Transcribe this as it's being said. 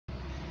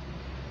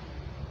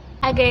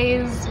Hi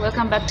guys,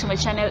 welcome back to my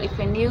channel. If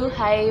you're new,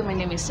 hi, my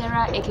name is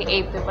Serah,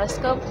 aka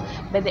Peperscope.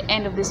 By the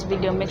end of this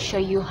video, make sure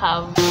you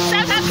have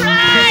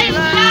subscribe,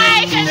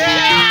 like, and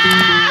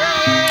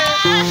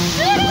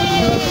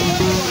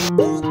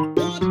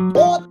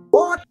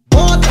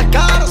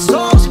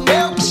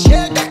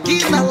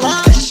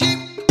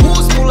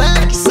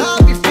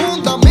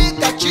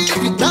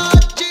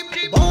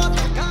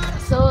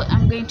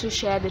to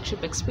share the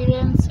trip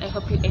experience. I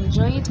hope you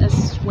enjoy it,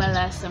 as well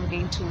as I'm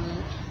going to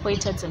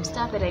point out some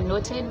stuff that I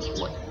noted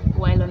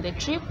while on the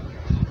trip,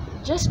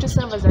 just to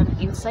serve as an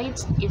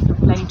insight if you're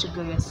planning to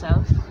go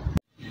yourself.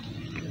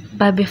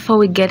 But before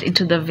we get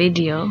into the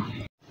video,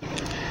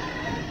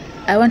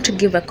 I want to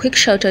give a quick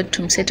shout out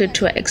to Mseto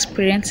Tour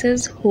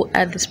Experiences, who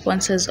are the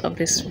sponsors of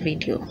this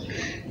video.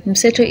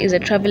 Mseto is a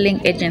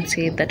traveling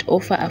agency that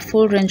offers a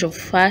full range of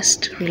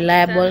fast,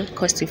 reliable,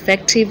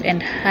 cost-effective,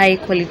 and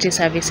high-quality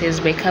services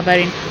by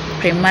covering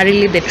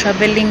primarily the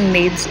traveling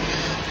needs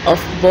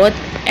of both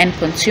end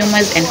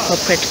consumers and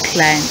corporate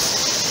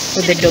clients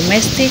for the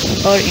domestic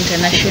or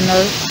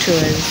international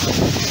tours.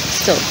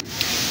 So,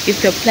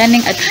 if you're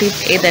planning a trip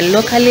either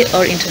locally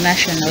or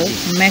international,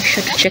 make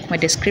sure to check my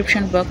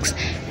description box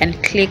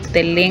and click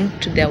the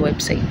link to their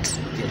website.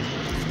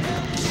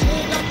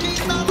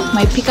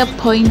 My pickup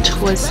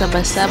point was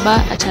Sabasaba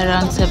at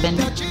around 7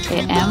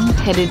 AM,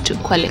 headed to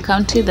Kwale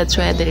County. That's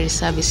where the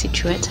reserve is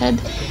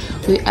situated.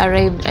 We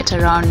arrived at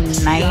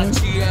around 9,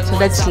 so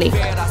that's like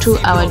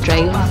 2-hour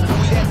drive,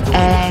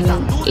 and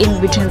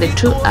in between the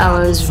 2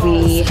 hours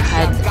we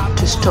had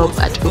to stop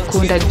at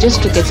Ukunda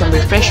just to get some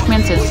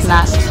refreshments and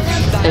snacks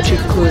that we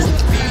could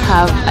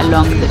have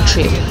along the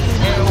trip.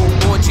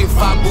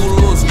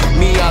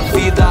 Minha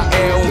vida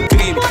é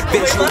crime.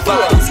 Vejo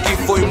vários que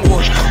foi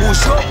morto. O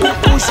jogo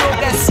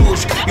é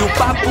sujo e o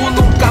papo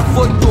nunca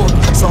foi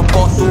torto. Só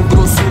boto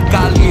grosso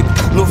calibre.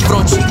 No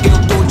front eu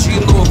tô de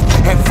novo.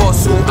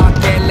 Reforço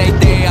aquela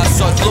ideia.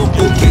 Só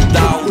louco que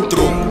dá o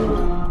troco.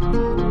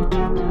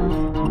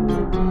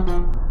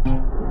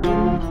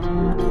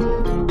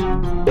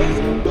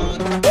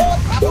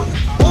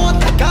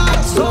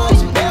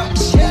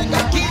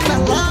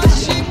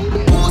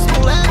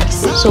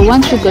 So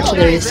once we got to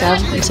the reserve,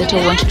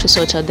 Mseto wanted to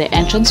sort out the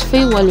entrance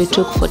fee while we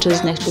took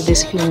photos next to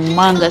this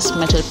humongous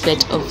metal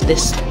plate of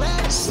this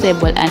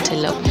sable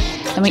antelope.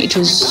 I mean, it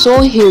was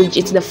so huge.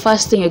 It's the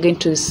first thing you're going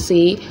to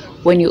see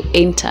when you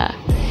enter.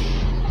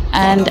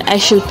 And I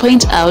should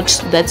point out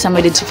that some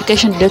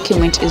identification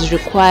document is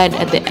required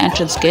at the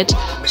entrance gate,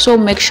 so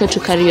make sure to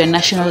carry your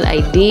national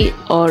ID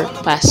or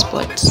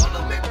passport.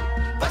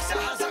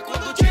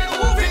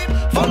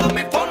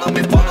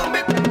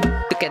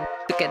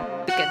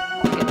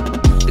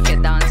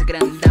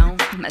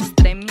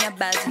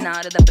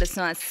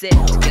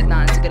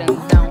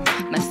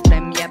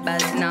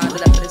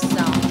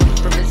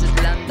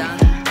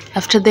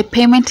 After the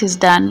payment is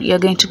done, you're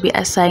going to be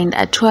assigned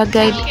a tour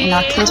guide. In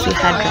our case, we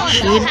had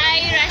Rashid.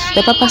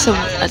 The purpose of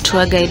a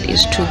tour guide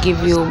is to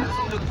give you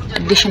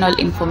additional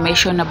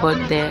information about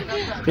the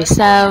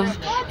reserve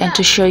and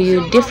to show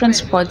you different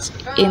spots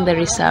in the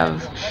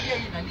reserve.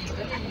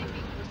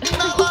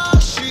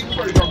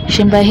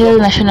 Shimba Hill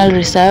National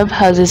Reserve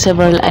houses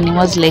several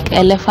animals like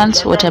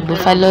elephants, water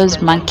buffaloes,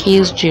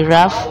 monkeys,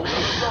 giraffe,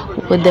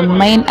 with the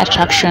main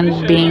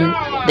attraction being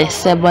the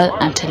sable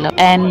antelope.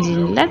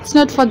 And let's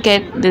not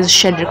forget this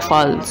Shedrick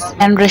Falls.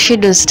 And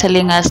Rashid was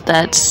telling us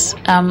that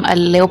a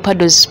leopard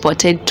was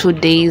spotted 2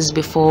 days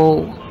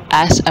before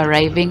us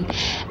arriving.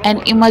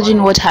 And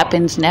imagine what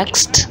happens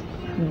next.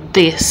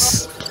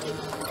 This.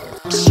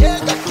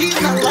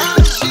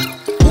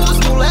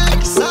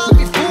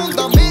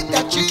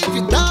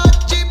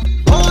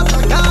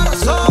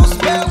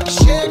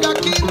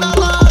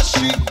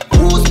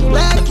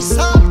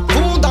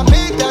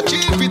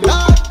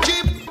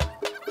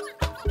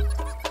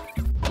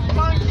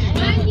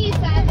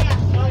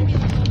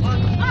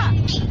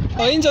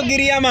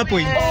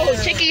 Oh,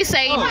 check his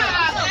side.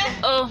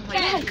 Oh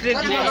my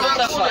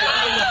goodness.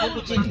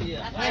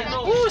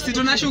 Si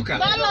tunashuka.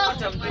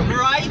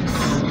 Right.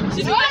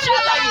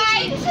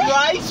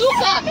 Right.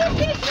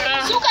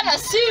 Suka na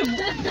sim.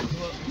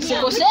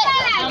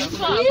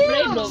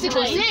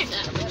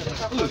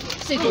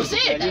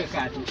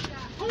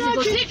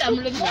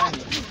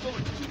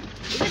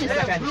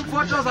 Group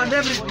photos and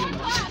everything.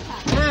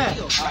 Yeah.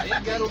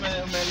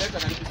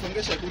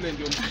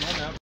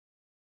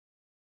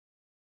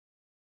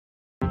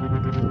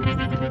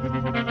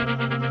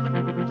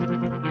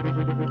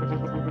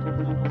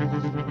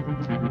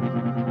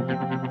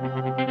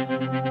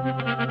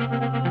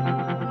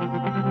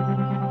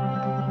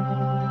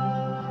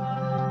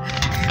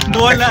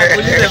 Bola,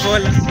 ulize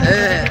bola.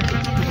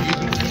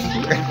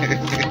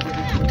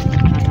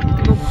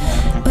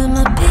 But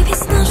my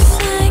baby's not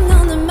flying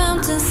on the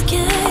mountain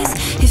skies.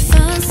 He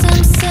finds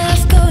himself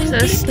going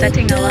So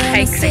starting our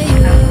hike right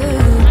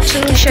now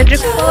to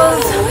Shedrick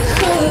Falls.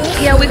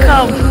 Here we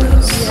come.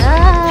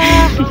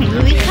 Yeah,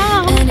 here we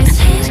come. And his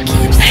head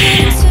keeps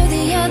turning to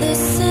the other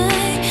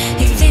side.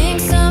 He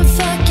thinks I'm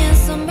fucking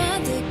some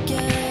other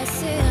guy.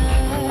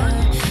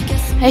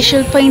 I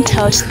should point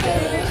out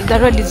the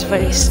road is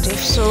very steep,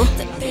 so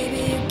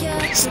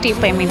steep,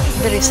 I mean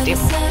very steep,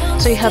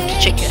 so you have to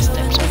check your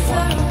steps when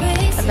walking,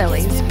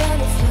 otherwise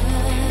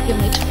you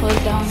might fall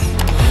down.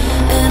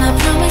 And I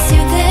promise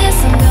you this,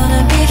 I'm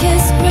gonna be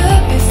his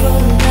girl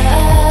before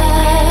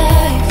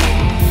life.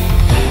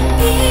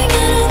 Being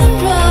out on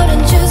the road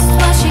and just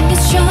watching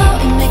his show,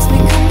 it makes me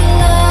come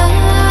alive.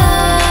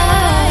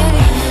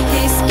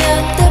 He's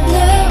got the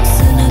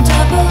blues and a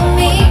double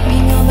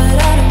meaning, oh, but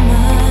I don't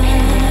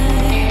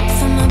mind.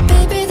 For my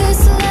baby,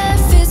 this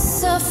life is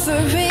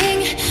suffering.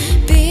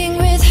 Being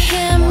with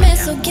him is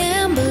so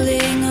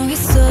gambling, oh, he's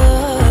so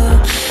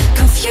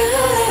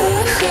confused.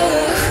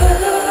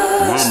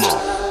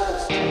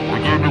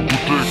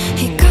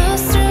 He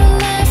goes through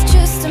life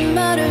just a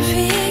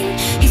muttering.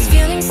 He's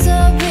feeling so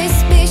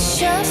wispy,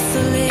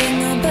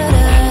 shuffling, oh, but I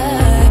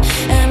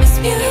am his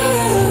muse.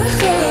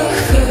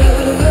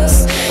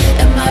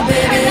 And my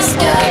baby's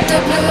got the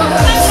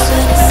blues.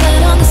 When I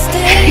sat on the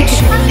stage,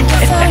 showing the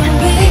foreign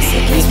ways,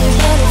 it gives me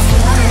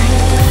butterflies.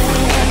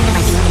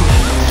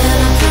 And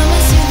I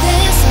promise you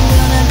this, I'm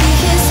gonna be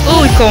his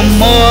Oh,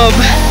 come on.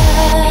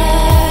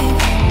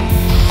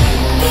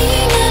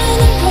 Being out on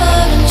the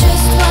road and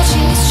just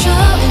watching his show,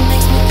 it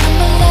makes me come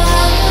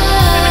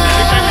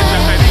alive.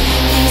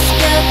 He's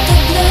got the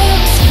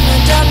blues and a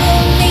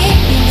double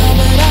meaning, oh,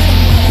 but I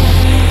don't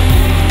mind.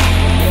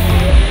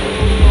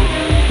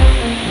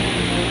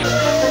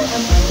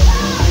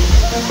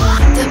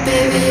 The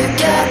baby, you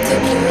got the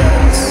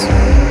blues.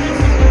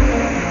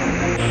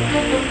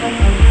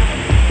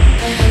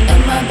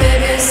 And my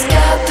baby's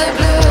got the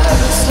blues.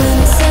 When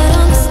I sat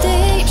on the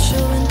stage,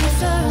 showing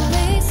different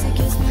ways, it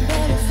gives me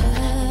butterflies.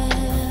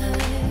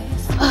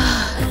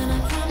 And I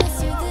promise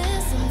you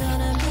this, I'm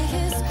gonna be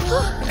his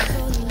girl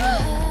before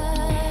life.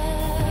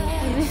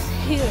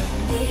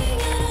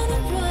 Being out on the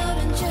road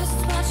and just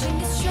watching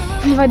his show.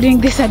 Never doing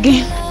this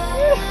again.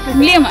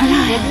 Mlima.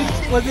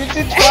 Was it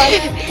fun?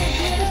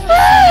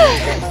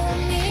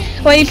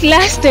 Well, it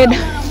lasted.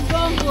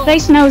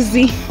 Right now,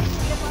 Z.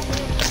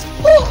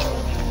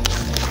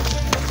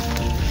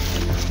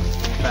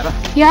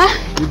 Yeah?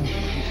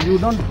 You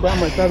don't buy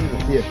my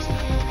services yet.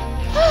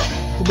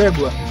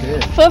 Kubebwa.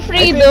 For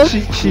free though.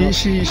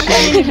 She.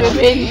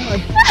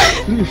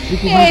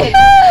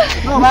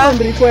 No, man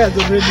requires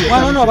already.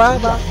 No, ba.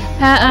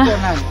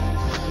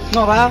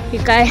 No, ba.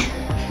 Hikai.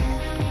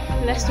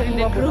 Last one in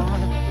the group.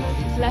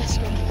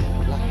 Last one.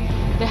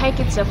 The hike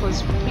itself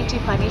was pretty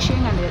punishing,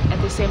 and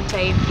at the same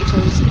time it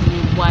was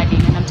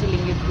rewarding. And I'm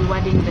telling you,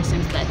 rewarding in the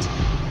sense that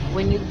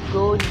when you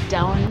go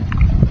down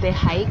the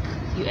hike,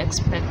 you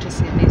expect to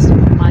see this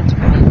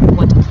magical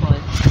waterfall,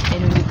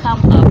 and when you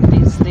come up,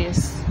 there's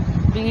this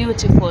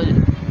beautiful,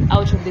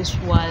 out of this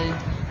world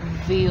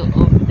view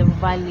of the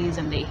valleys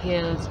and the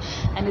hills,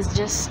 and it's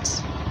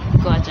just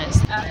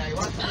gorgeous.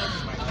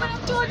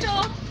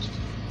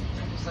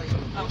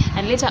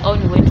 And later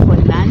on we went for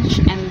lunch,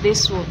 and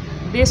this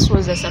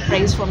was a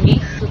surprise for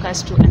me. Took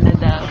us to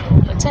another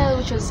hotel,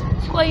 which was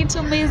quite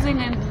amazing,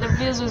 and the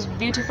views was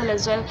beautiful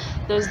as well.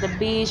 There was the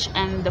beach,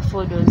 and the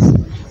food was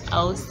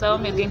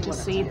awesome. You're going to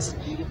see it.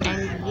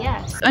 And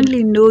yes,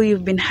 only know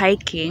you've been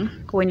hiking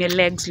when your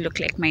legs look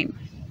like mine.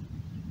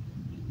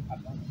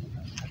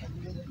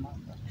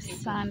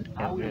 Sand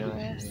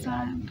everywhere,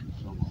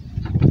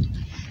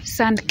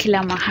 sand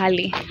kila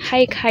mahali.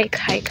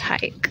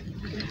 Hike.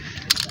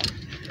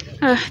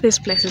 This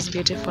place is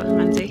beautiful,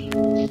 Manzi.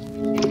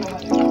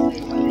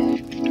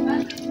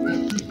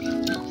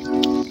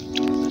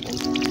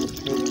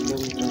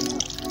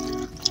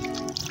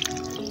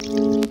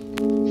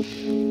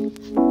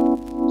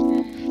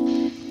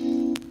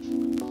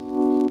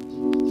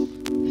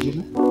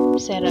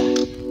 Serah.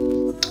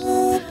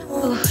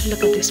 Oh,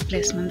 look at this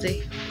place,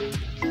 Manzi.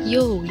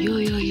 Yo.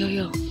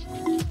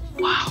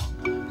 Wow.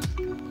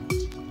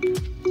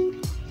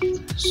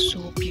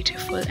 So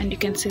beautiful. And you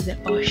can see the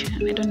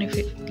ocean. I don't know if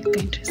you're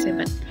going to see,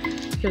 but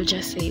you'll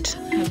just see it.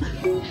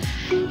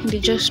 And you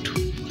just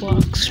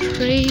walk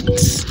straight.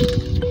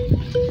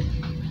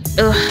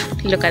 Oh,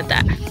 look at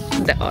that.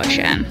 The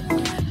ocean.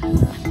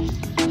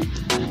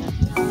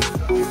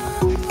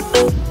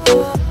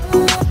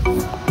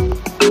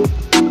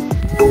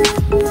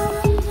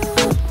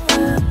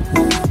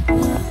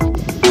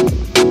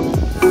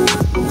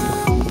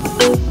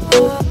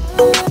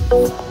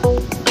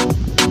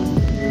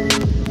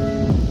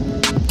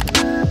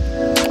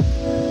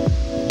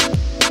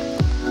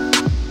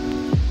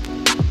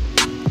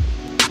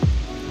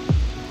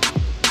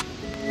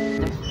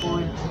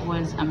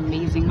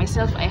 Amazing.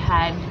 Myself, I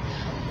had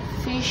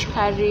fish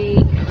curry,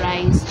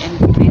 rice, and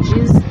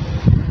veggies,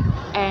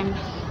 and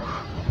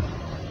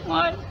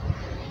what?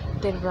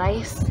 The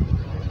rice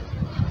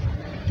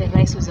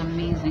was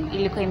amazing.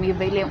 Ilikuwa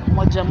imeiva ile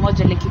moja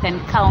moja, like you can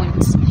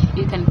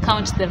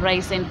count the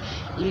rice, and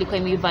ilikuwa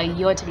imeiva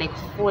yote, like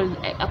full.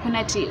 Hakuna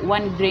ati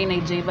one grain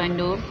haijaiva,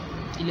 no,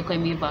 ilikuwa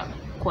imeiva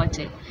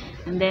kote.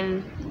 And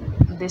then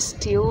the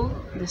stew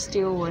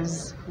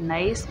was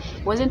nice.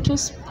 It wasn't too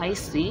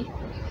spicy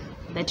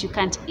that you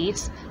can't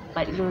eat,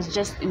 but it was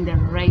just in the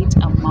right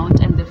amount,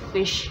 and the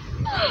fish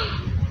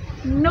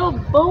no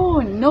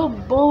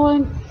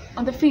bone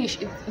on the fish.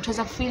 It was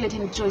a fillet,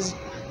 and it was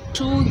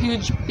 2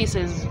 huge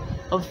pieces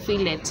of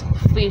fillet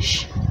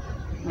fish.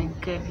 My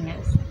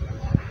goodness.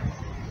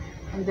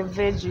 And the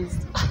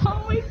veggies,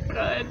 oh my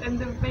god. And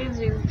the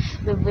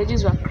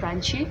veggies were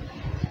crunchy.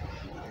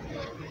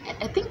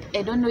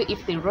 I don't know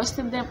if they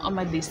roasted them or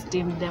maybe they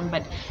steamed them,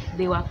 but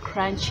they were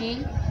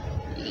crunchy,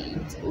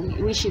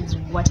 which is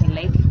what I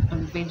like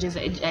on veggies.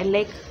 I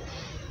like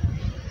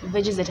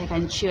veggies that I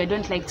can chew. I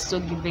don't like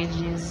soggy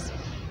veggies.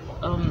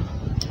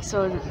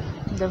 So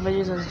the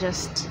veggies was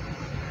just,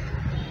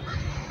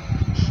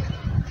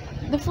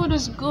 the food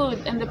was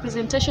good and the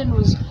presentation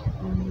was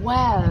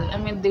well. I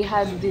mean, they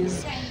had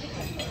these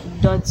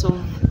dots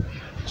of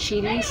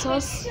chili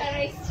sauce.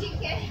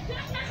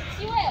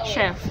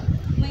 Chef,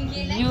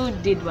 you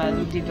did well.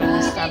 You did well.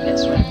 You served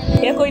this well.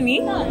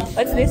 Yakoni,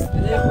 what's this?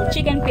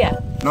 Chicken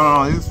pia?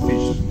 No, this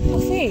is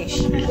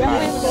fish.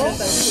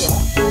 Fish.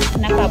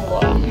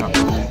 Nakapo.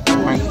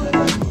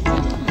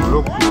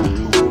 Look.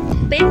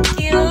 Thank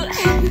you.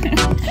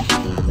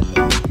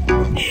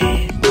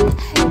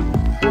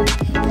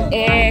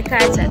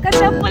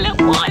 Kata pole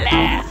pole.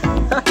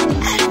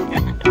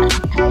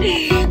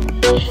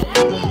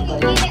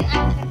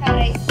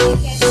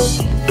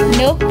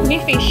 Nope, me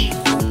fish.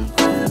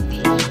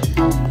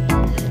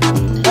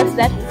 What's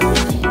that?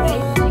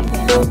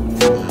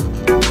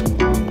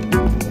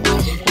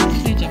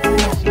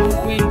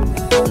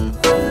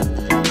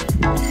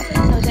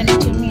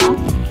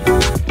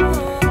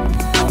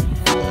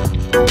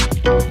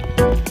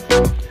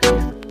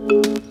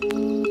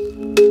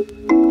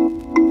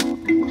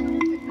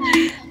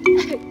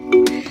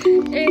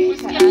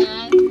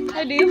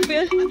 How do you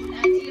feel?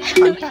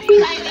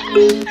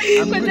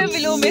 Kwanza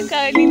vile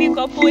umekaa nini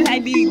kwa pool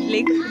hadi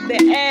like the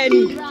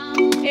end.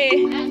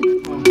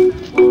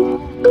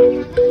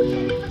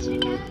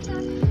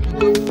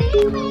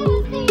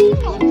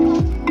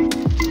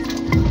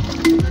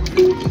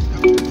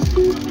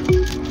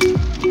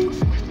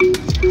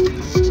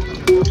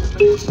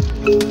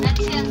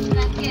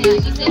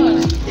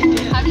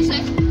 How do you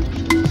say?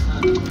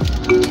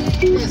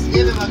 Yes,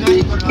 lleve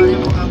magari con lo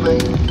haremos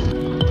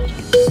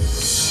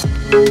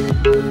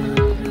a